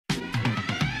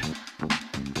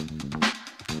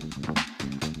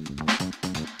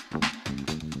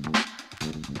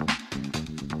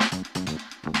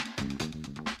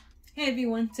Hey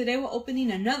everyone, today we're opening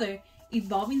another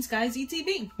Evolving Skies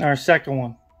ETB. Our second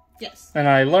one. Yes. And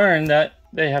I learned that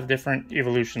they have different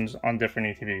evolutions on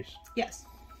different ETBs. Yes.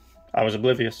 I was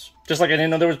oblivious. Just like I didn't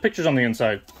know there was pictures on the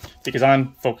inside. Because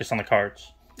I'm focused on the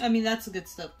cards. I mean, that's the good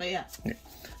stuff, but yeah.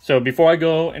 So before I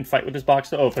go and fight with this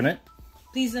box to open it.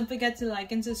 Please don't forget to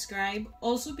like and subscribe.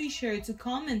 Also be sure to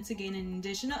comment to gain an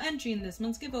additional entry in this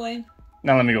month's giveaway.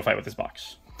 Now let me go fight with this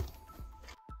box.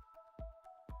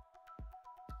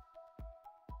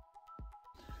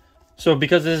 So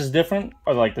because this is different,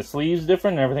 are like the sleeves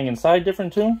different and everything inside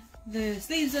different too? The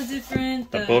sleeves are different,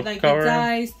 the book like cover. the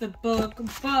dice, the book,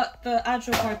 but the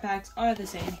actual card packs are the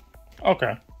same.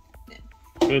 Okay. Yeah.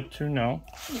 Good to know.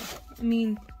 Yeah. I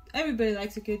mean, everybody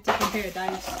likes to compare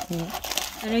dice. Yeah.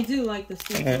 And I do like the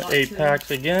sleeves a lot 8 too.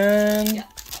 packs again. Yeah.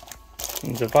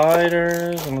 Some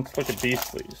dividers, and let's look at these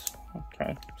sleeves.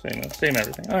 Okay, same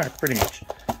everything. Alright, pretty much.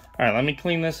 Alright, let me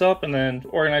clean this up and then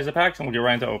organize the packs and we'll get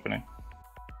right into opening.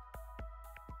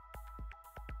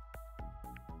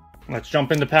 Let's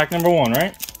jump into pack number 1,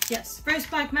 right? Yes.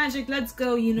 First pack magic, let's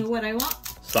go. You know what I want?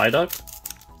 Psyduck?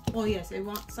 Well, yes, I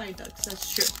want Psyducks, that's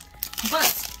true.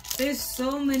 But there's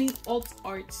so many alt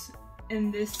arts in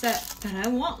this set that I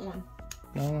want one.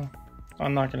 No,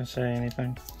 I'm not going to say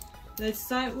anything. Let's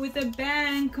start with a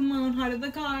bang. Come on, heart of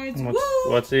the cards.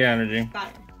 What's the energy?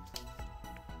 Fire.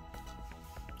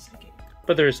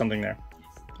 But there is something there.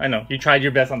 Yes. I know. You tried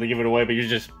your best not to give it away, but you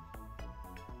just...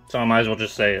 So I might as well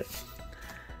just say it.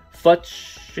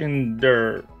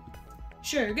 Futchinder.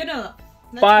 Sure, good enough.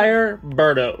 Fire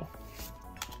Birdo.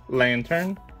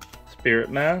 Lantern.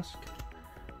 Spirit Mask.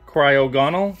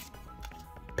 Cryogonal.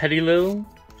 Petilil.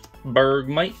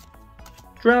 Bergmite.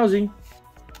 Drowsy.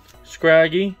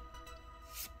 Scraggy.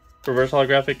 Reverse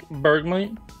holographic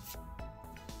Bergmite.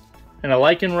 And a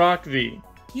Lycanroc V.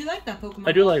 You like that Pokemon?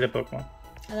 I do like that Pokemon.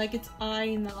 I like its eye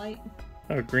in the light.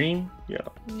 Oh, green? Yeah.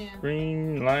 Yeah.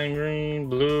 Green, lime green,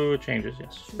 blue, it changes,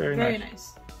 yes. Very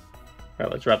nice.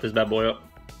 Alright, let's wrap this bad boy up.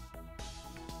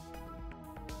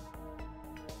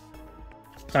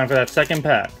 Time for that second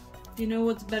pack. You know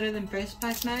what's better than first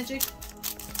pack magic?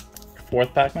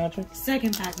 Fourth pack magic?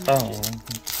 Second pack magic. Oh,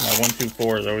 my 1, 2,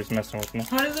 4 is always messing with me.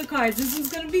 Heart of the cards, this is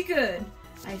gonna be good.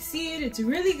 I see it, it's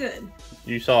really good.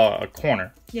 You saw a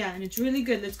corner. Yeah, and it's really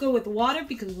good. Let's go with water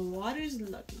because the water is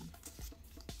lucky.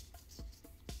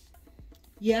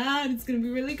 Yeah, it's gonna be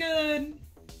really good.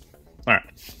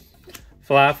 Alright.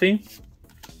 Flaffy.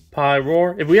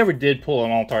 Pyroar. If we ever did pull an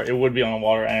alt-art, it would be on a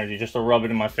water energy just to rub it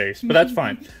in my face. But that's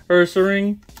fine.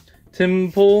 Ursaring.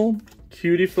 Timpool.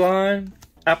 Cutiefly.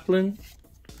 Applin.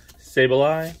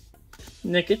 Sableye.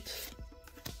 Nickit.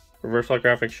 Reverse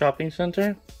holographic shopping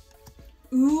center.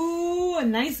 Ooh, a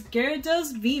nice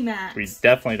Gyarados VMAX. We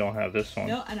definitely don't have this one.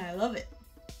 No, and I love it.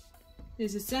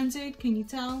 Is it censored? Can you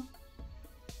tell?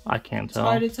 I can't It's tell.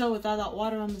 hard to tell without that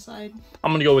water on the side.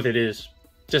 I'm gonna go with it is.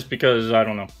 Just because, I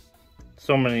don't know.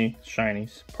 So many shiny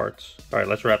parts. Alright,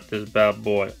 let's wrap this bad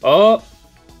boy up.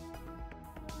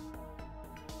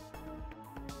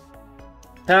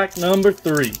 Pack number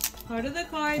 3. Heart of the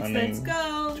cards, let's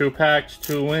go. 2 packs,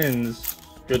 2 wins.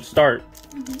 Good start.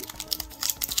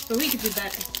 But we could do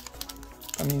better.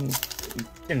 I mean,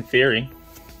 in theory.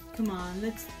 Come on,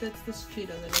 let's just treat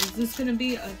a little. Is this gonna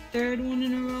be a third one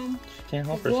in a row? She can't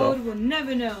help The herself. world will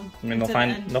never know. I mean,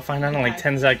 they'll find out in like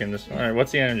 10 seconds. Yeah. Alright,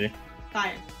 what's the energy?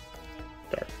 Fire.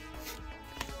 Dark.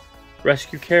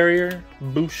 Rescue Carrier,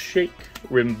 Boost Shake,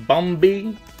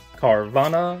 Rimbombi,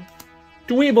 Carvana,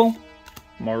 Dweeble,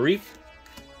 Mareep,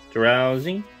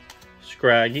 Drowsy,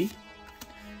 Scraggy,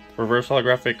 Reverse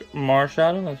holographic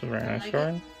Marshadow. That's a very nice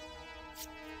card.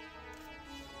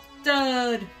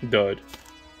 Dud. Dud.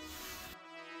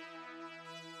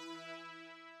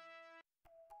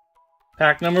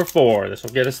 Pack number 4. This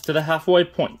will get us to the halfway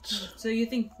point. So you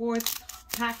think fourth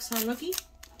packs are lucky?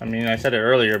 I mean, I said it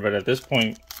earlier, but at this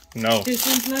point, no. This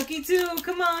one's lucky too.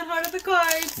 Come on, heart of the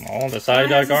cards. Oh, the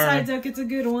Psyduck Army. Psyduck, it's a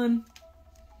good one.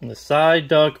 The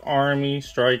Psyduck Army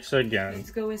strikes again. Let's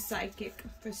go with Psychic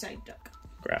for Psyduck.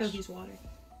 Grass. Though he's water.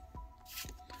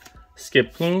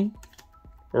 Skip Plume.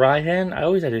 Raihan. I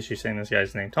always had issues saying this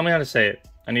guy's name. Tell me how to say it.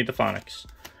 I need the phonics.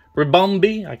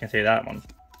 Ribombee. I can say that one.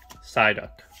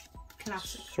 Psyduck.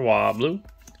 Classic. Swablu.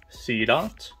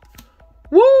 Seedot.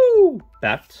 Woo!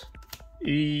 Bat.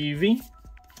 Eevee.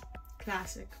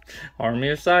 Classic. Army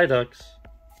of Psyducks.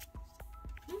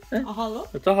 A hollow.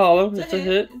 It's a hollow. It's a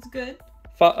hit. It's good.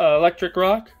 Electric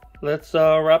Rock. Let's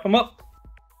wrap them up.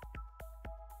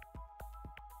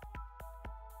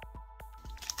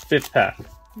 5th pack.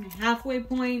 Halfway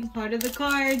point, heart of the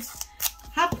cards.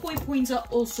 Halfway points are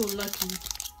also lucky.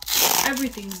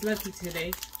 Everything's lucky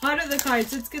today. Heart of the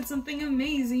cards. Let's get something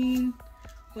amazing.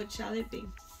 What shall it be?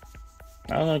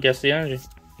 I don't know. Guess the energy.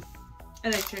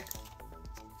 Electric.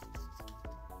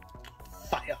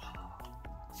 Fire.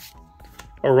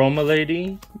 Aroma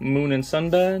Lady. Moon and Sun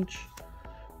Badge.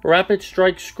 Rapid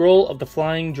Strike Scroll of the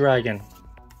Flying Dragon.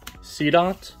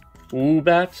 Seedot.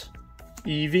 Woobat.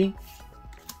 Eevee.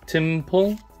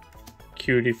 Timple.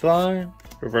 Cutie Fly.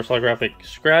 Reverse Holographic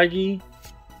Scraggy.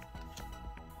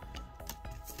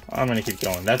 I'm gonna keep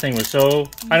going. That thing was so...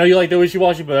 I know you like the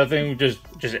wishy-washy, but that thing just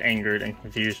angered and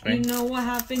confused me. You know what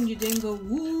happened? You didn't go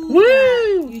woo.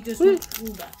 Woo! You just went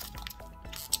woo back.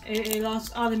 It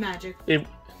lost all the magic.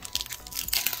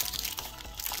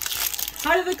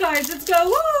 Heart of the cards, let's go!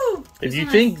 Woo! If you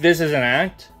think this is an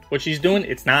act, what she's doing,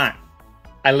 it's not.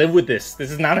 I live with this.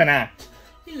 This is not an act.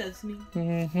 He loves me.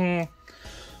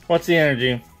 What's the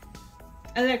energy?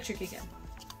 Electric again.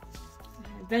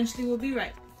 Eventually we'll be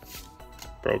right.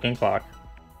 Broken Clock.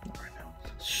 Right now.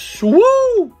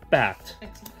 Swoo! Bat.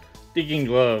 Excellent. Digging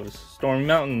Gloves. Stormy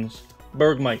Mountains.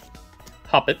 Bergmite.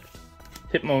 Hoppet.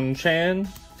 Hitmonchan.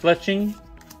 Fletching.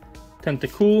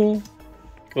 Tentacool.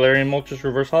 Galarian Moltres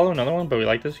Reverse Hollow. Another one, but we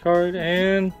like this card.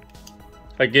 And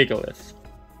a Gigalith.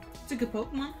 It's a good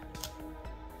Pokemon.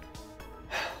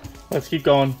 Let's keep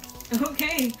going.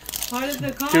 Okay. Heart of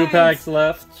the cards. 2 packs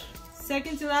left.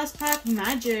 Second to last pack,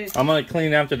 magic. I'm gonna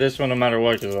clean after this one no matter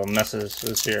what because the mess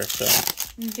is here, so.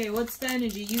 Okay, what's the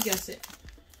energy? You guess it.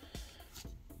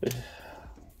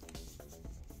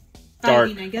 Dark.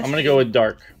 I guess I'm gonna go with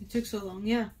dark. It took so long,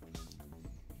 yeah.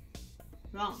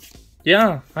 Wrong.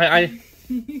 Yeah, I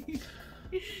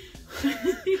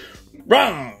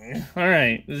Wrong!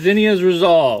 Alright. Zinnia's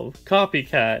Resolve.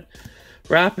 Copycat.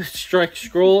 Rapid Strike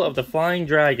Scroll of the Flying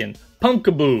Dragon.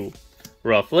 Pumpkaboo.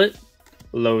 Rufflet.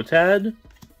 Lotad.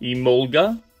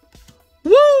 Emolga.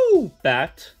 Woo!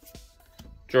 Bat.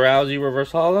 Drowsy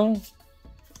Reverse Hollow.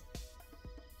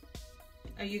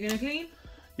 Are you gonna clean?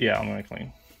 Yeah, I'm gonna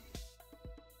clean.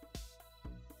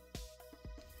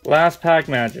 Last pack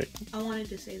magic. I wanted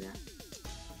to say that.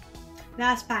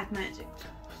 Last pack magic.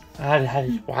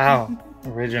 Wow.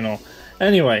 Original.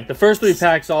 Anyway, the first 3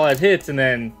 packs all had hits and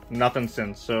then nothing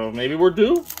since. So maybe we're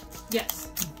due?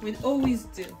 Yes, we always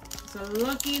do. So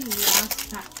lucky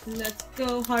last pack. Let's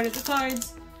go. Heart of the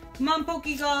cards. Come on,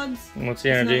 Pokegods. What's the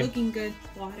It's energy? not looking good.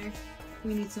 Water.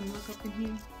 We need some luck up in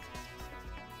here.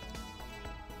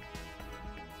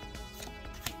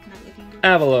 Not looking good.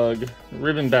 Avalugg.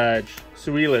 Ribbon Badge.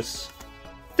 Suelis.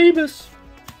 Phoebus.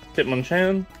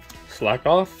 Hitmonchan. Slack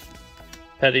Off.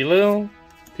 Petty Lil.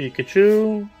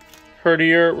 Pikachu.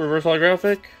 Herdier Reverse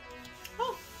Holographic.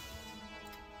 Oh.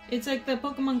 It's like the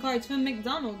Pokemon cards from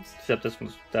McDonald's. Except this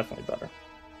one's definitely better.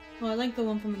 Well, I like the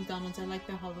one from McDonald's. I like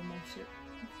their hollow more.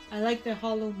 I like their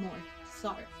hollow more.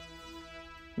 Sorry.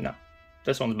 No.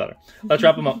 This one's better. Let's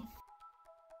wrap them up.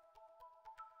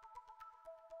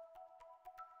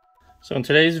 So in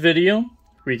today's video,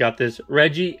 we got this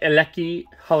Regieleki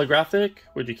holographic,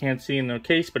 which you can't see in the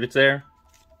case, but it's there.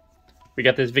 We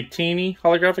got this Victini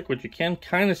holographic, which you can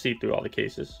kind of see through all the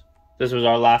cases. This was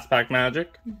our last pack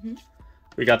magic.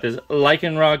 We got this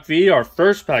Lycanroc V, our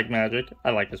first pack magic.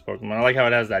 I like this Pokemon. I like how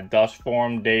it has that dust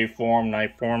form, day form,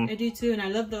 night form. I do too, and I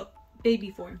love the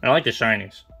baby form. I like the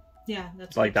shinies. Yeah,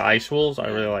 that's Like the Ice Wolves. I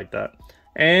really like that.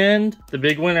 And the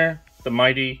big winner, the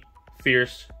mighty,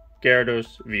 fierce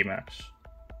Gyarados VMAX.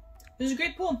 It was a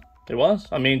great pull. It was.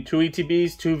 I mean, 2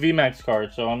 ETBs, 2 VMAX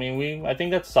cards. So, I mean, I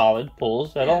think that's solid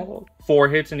pulls at all. 4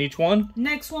 hits in each one.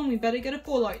 Next one, we better get a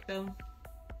full art, though.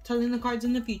 Telling the cards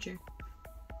in the future.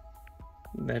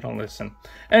 They don't listen.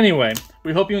 Anyway,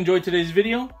 we hope you enjoyed today's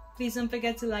video. Please don't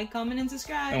forget to like, comment, and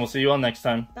subscribe. And we'll see you all next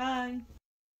time. Bye.